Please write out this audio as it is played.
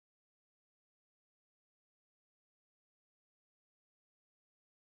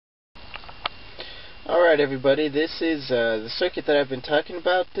Alright everybody, this is the circuit that I've been talking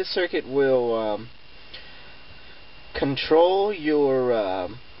about. This circuit will control your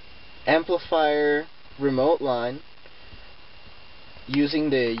amplifier remote line using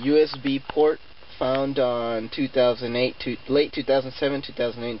the USB port found on late 2007,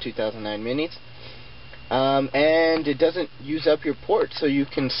 2008, and 2009 minis. And it doesn't use up your port, so you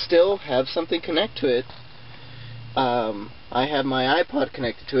can still have something connect to it. I have my iPod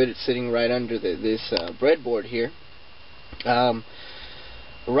connected to it. It's sitting right under this breadboard here.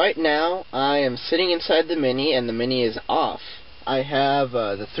 Right now I am sitting inside the Mini, and the Mini is off. I have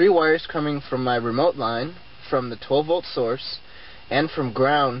the 3 wires coming from my remote line, from the 12-volt source, and from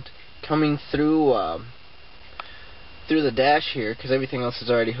ground coming through the dash here, because everything else is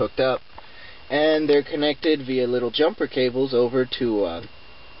already hooked up, and they're connected via little jumper cables over to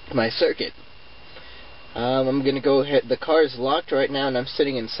my circuit. I'm going to go ahead. The car is locked right now, and I'm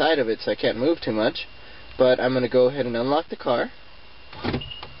sitting inside of it, so I can't move too much. But I'm going to go ahead and unlock the car,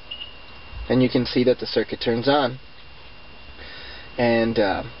 and you can see that the circuit turns on. And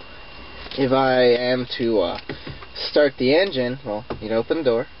if I am to start the engine, well, you'd open the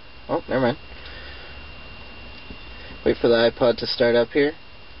door. Oh, never mind. Wait for the iPod to start up here.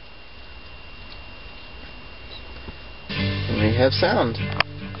 And we have sound.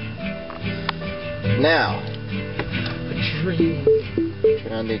 Now,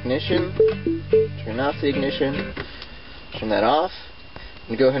 turn on the ignition, turn off the ignition, turn that off,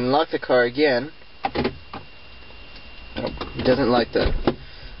 and go ahead and lock the car again. Oh, it doesn't like that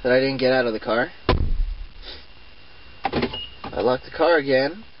I didn't get out of the car. I lock the car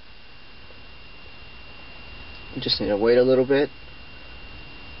again. You just need to wait a little bit.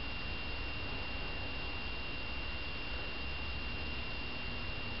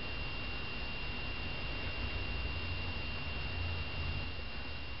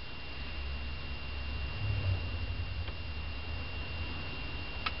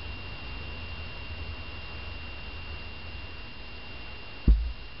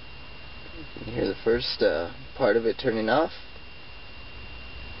 You can hear the first part of it turning off.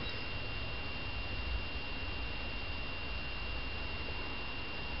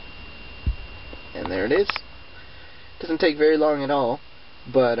 And there it is. Doesn't take very long at all,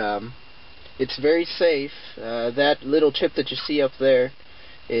 but it's very safe. That little chip that you see up there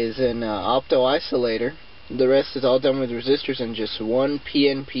is an opto isolator. The rest is all done with resistors and just one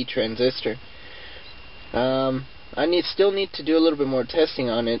PNP transistor. I still need to do a little bit more testing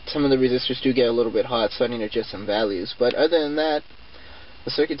on it. Some of the resistors do get a little bit hot, so I need to adjust some values. But other than that,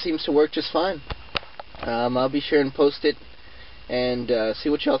 the circuit seems to work just fine. I'll be sure and post it and see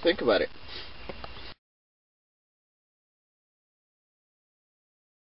what y'all think about it.